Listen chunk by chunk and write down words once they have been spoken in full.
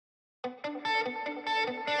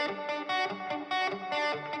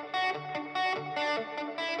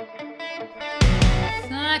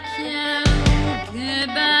Fuck you,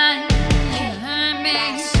 goodbye. You hurt me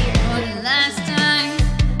for the last time.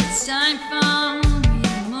 It's time for me to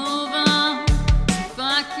move on. So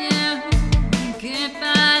fuck you,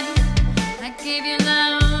 goodbye. I gave you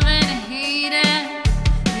love and I hate it.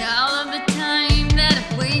 Yeah, all of the time that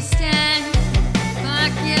I've wasted.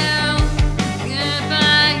 Fuck you,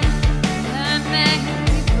 goodbye. You hurt me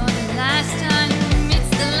for the last time. It's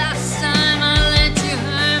the last time I'll let you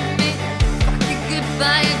hurt me. Fuck you,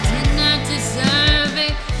 goodbye. I did not deserve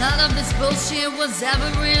it. None of this bullshit was ever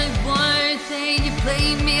really worth it. You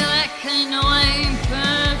played me like I know I ain't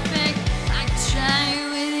perfect. I try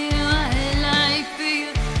with you, I lie for you.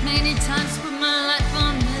 Many times put my life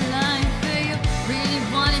on the line for you. Really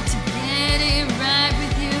wanted to get it right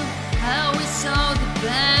with you. I always saw the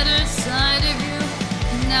better side of you.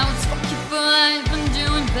 And now it's fuck you for life, I'm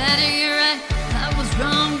doing better, you're right. I was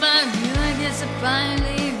wrong about you, I guess I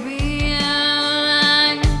finally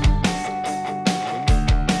realized.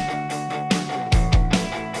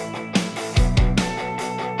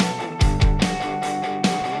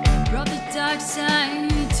 Brought the dark side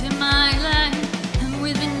to my life, and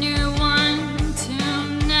with a new one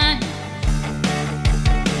tonight.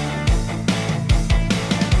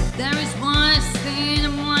 There is one last thing I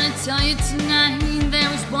wanna tell you tonight.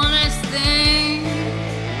 There is one last thing.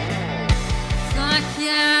 Fuck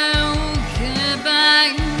you,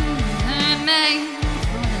 goodbye. You hurt me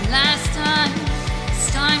for the last time. It's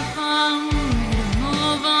time for me to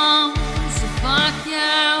move on. So fuck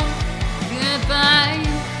you, goodbye.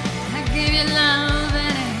 I gave you love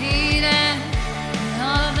and I hate it. And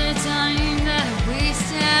all the time that I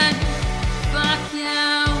wasted. Fuck you,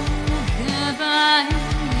 goodbye.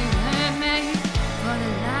 You hurt me for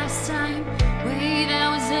the last time. Wait, that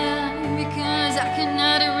was it. Because I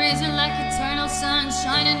cannot erase it like eternal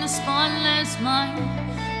sunshine in a spotless mind.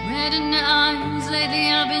 Red in the eyes.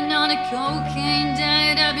 Lately I've been on a cocaine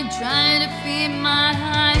diet. I've been trying to feed my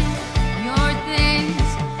high. Your things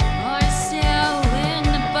are still in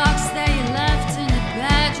the box that you left in the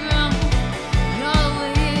bedroom. You'll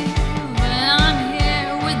leave when I'm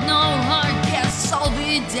here with no heart. Guess I'll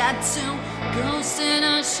be dead soon. Ghost in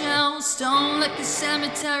a shell, stone like a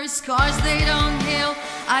cemetery. Scars, they don't heal.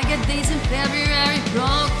 I get these in February.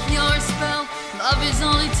 Broke your spell. Love is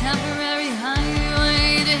only temporary.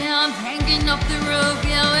 Highway to hell, I'm hanging off the roof,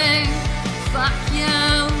 yelling, fuck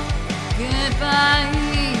you, goodbye.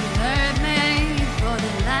 You hurt me for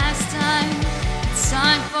the last time. It's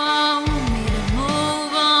time for me to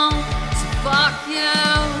move on. So fuck you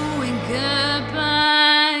and goodbye.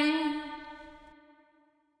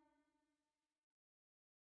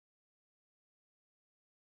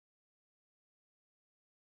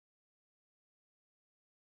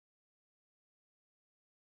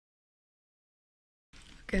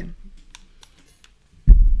 Okay.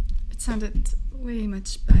 It sounded way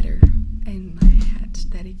much better in my head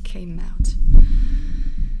that it came out.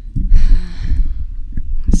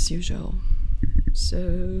 As usual.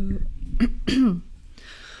 So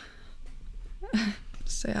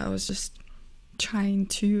I was just trying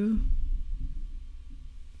to...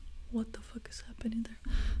 What the fuck is happening there?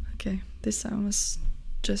 Okay, this time I was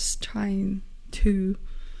just trying to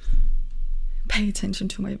pay attention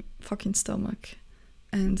to my fucking stomach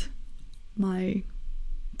and my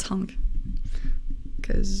tongue,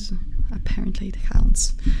 because apparently it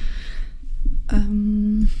counts.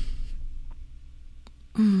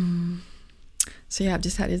 So yeah, I've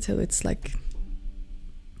decided till it's like,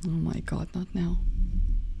 oh my god, not now,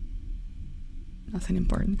 nothing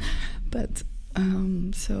important, but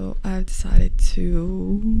so I've decided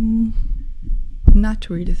to not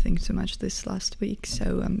really think too much this last week,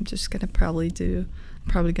 so I'm just gonna probably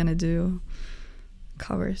gonna do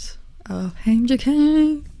covers of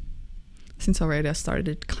HEARTBREAK, since already I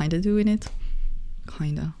started kinda doing it,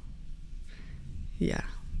 yeah,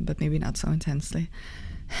 but maybe not so intensely.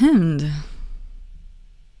 And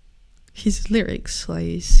his lyrics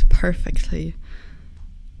lays perfectly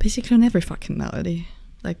basically on every fucking melody,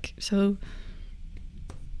 like so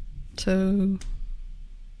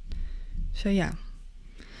yeah.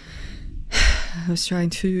 I was trying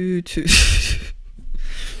to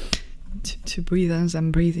breathe as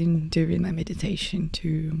I'm breathing during my meditation,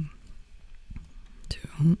 to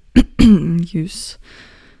use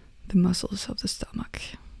the muscles of the stomach,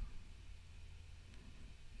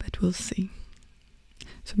 but we'll see.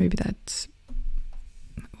 So maybe that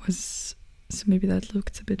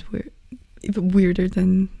looked a bit weird, even weirder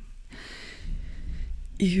than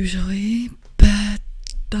usually, but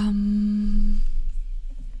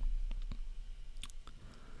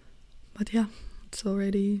yeah, it's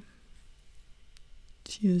already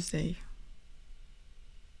Tuesday.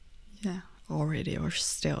 yeah, already or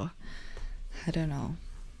still, I don't know,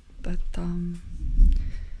 but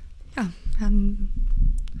yeah. And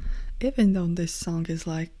even though this song is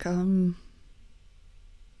like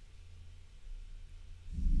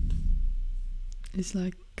it's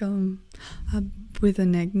like with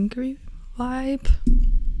an angry vibe,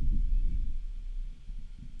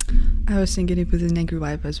 I was thinking it with an angry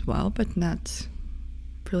vibe as well, but not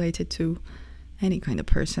related to any kind of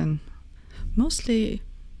person, mostly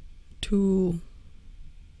to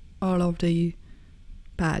all of the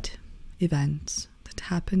bad events that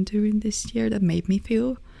happened during this year that made me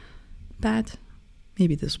feel bad.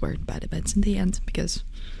 Maybe those weren't bad events in the end, because,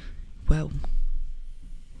 well,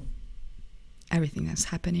 everything that's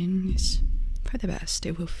happening is for the best,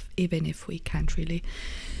 even if we can't really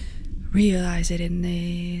realize it in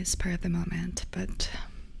the spur of the moment, but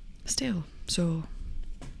still. So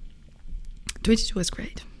 22 was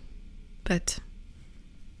great, but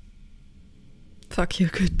fuck you,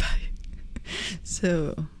 goodbye.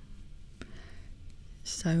 so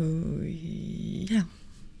yeah,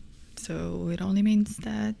 so it only means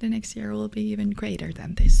that the next year will be even greater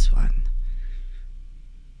than this one.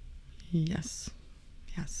 Yes,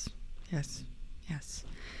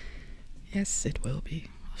 it will be.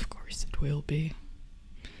 Of course it will be.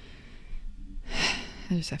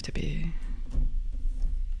 I just have to be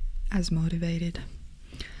as motivated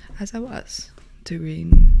as I was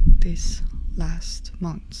during these last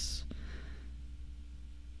months.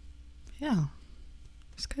 Yeah,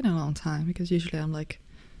 it's kind of a long time, because usually I'm like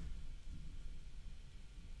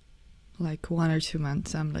 1 or 2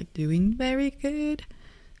 months I'm like doing very good,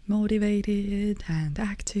 motivated and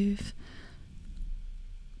active,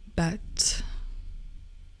 but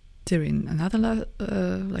during another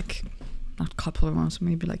like not couple of months,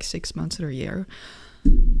 maybe like 6 months or a year,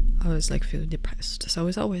 I was like feeling depressed. So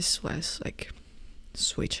it always was like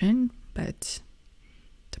switching, but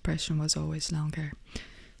depression was always longer.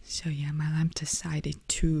 So yeah, my lamp decided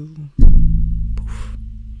to poof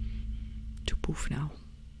now.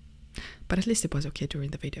 But at least it was okay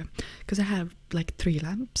during the video, because I have like 3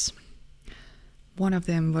 lamps. One of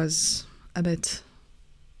them was a bit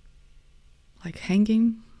like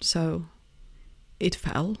hanging, so it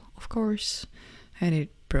fell, of course, and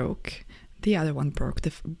it broke. The other one broke.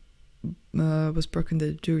 Was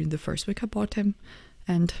broken during the first week I bought them,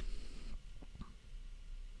 and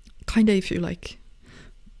kind of, if you like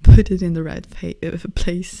put it in the right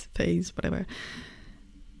phase, whatever,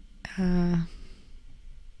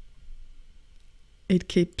 it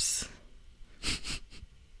keeps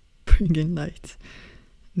bringing light.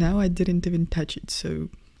 Now I didn't even touch it, so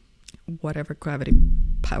whatever gravity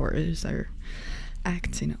powers are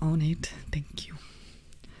acting on it, thank you.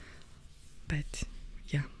 But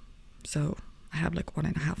yeah, so I have like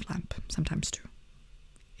 1.5 lamp, sometimes 2,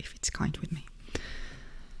 if it's kind with me.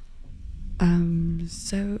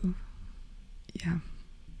 So yeah,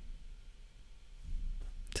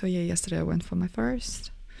 yesterday I went for my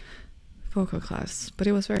first vocal class, but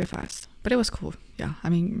it was very fast, but it was cool. Yeah, I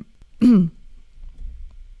mean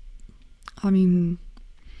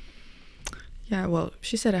yeah, well,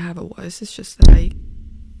 she said I have a voice, it's just that I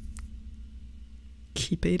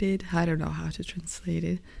keep it. I don't know how to translate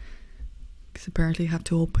it, because apparently you have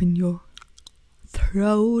to open your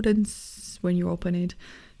throat, and when you open it,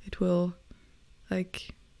 it will like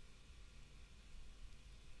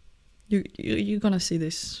you're gonna see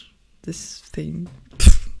this thing,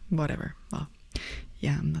 whatever. Well,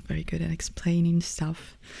 yeah, I'm not very good at explaining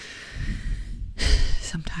stuff.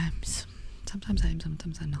 Sometimes I am,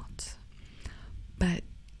 sometimes I'm not. But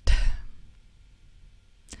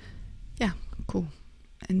yeah, cool.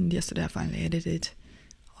 And yesterday I finally edited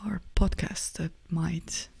our podcast that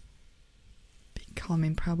might be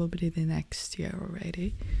coming probably the next year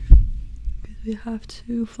already, because we have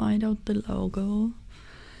to find out the logo,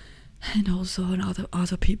 and also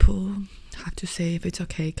other people have to say if it's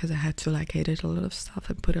okay, because I had to like edit a lot of stuff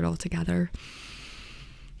and put it all together.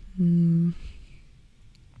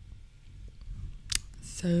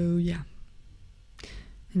 So yeah,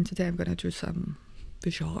 and today I'm gonna do some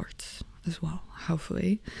visual arts as well,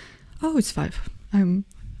 hopefully. Oh, it's 5. I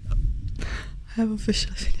have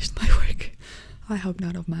officially finished my work. I hope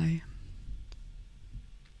none of my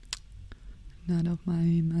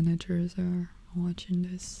managers are watching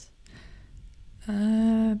this.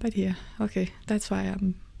 But yeah, okay, that's why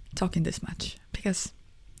I'm talking this much, because,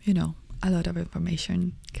 you know, a lot of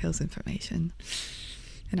information kills information,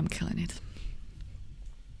 and I'm killing it.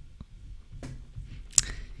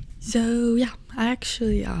 So yeah, I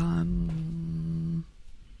actually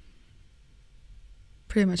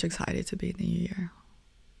pretty much excited to be in the new year.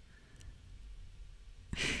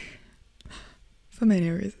 for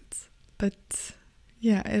many reasons. But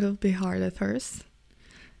yeah, it'll be hard at first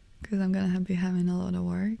because I'm gonna be having a lot of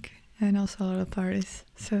work and also a lot of parties.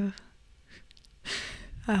 So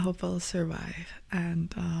I hope I'll survive,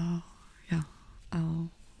 and yeah, I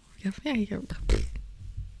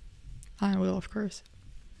will, of course.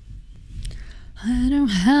 I don't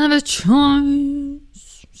have a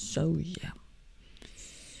choice, so yeah.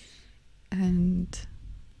 And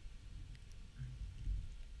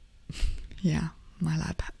yeah, my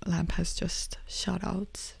lamp has just shut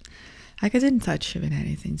out. Like, I didn't touch even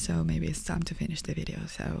anything, so maybe it's time to finish the video.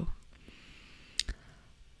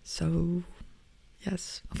 So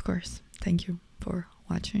yes, of course, thank you for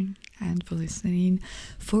watching and for listening,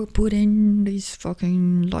 for putting these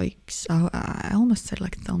fucking likes. I almost said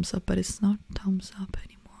like thumbs up, but it's not thumbs up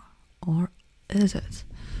anymore. Or is it?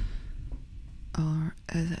 Or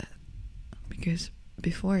is it? Because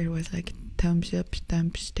before it was like thumbs up,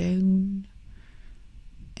 thumbs down,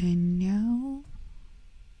 and now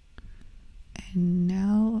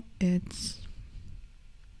it's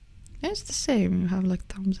the same. You have like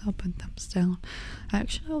thumbs up and thumbs down. I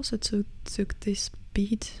actually also took this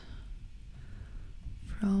beat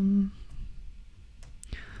from,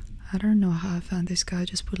 I don't know how I found this guy. I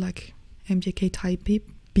just put like MJK type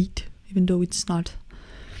beat, even though it's not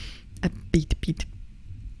a beat,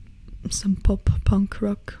 some pop punk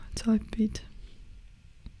rock type beat.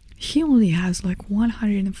 He only has like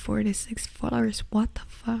 146 followers. What the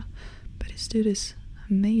fuck? But this dude is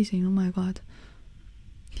amazing. Oh my god.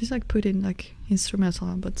 He's like putting like instrumental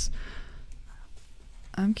on, but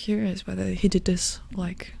I'm curious whether he did this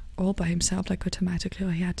like all by himself, like automatically,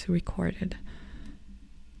 or he had to record it.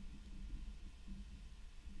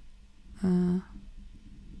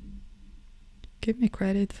 Give me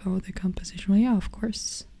credit for the composition. Well, yeah, of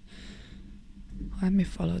course. Let me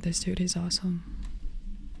follow this dude, he's awesome.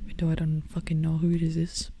 Even though I don't fucking know who this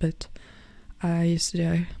is, but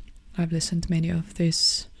yesterday I've listened to many of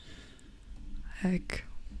these like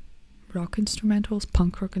rock instrumentals,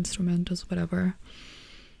 punk rock instrumentals, whatever,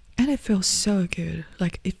 and it feels so good.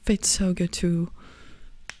 Like, it fits so good to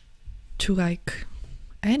like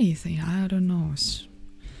anything. I don't know, it's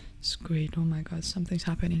great. Oh my god, something's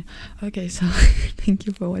happening. Okay, so thank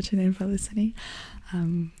you for watching and for listening.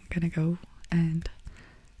 I'm gonna go, and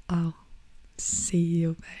I'll see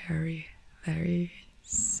you very, very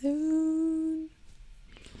soon.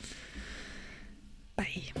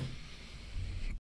 Bye.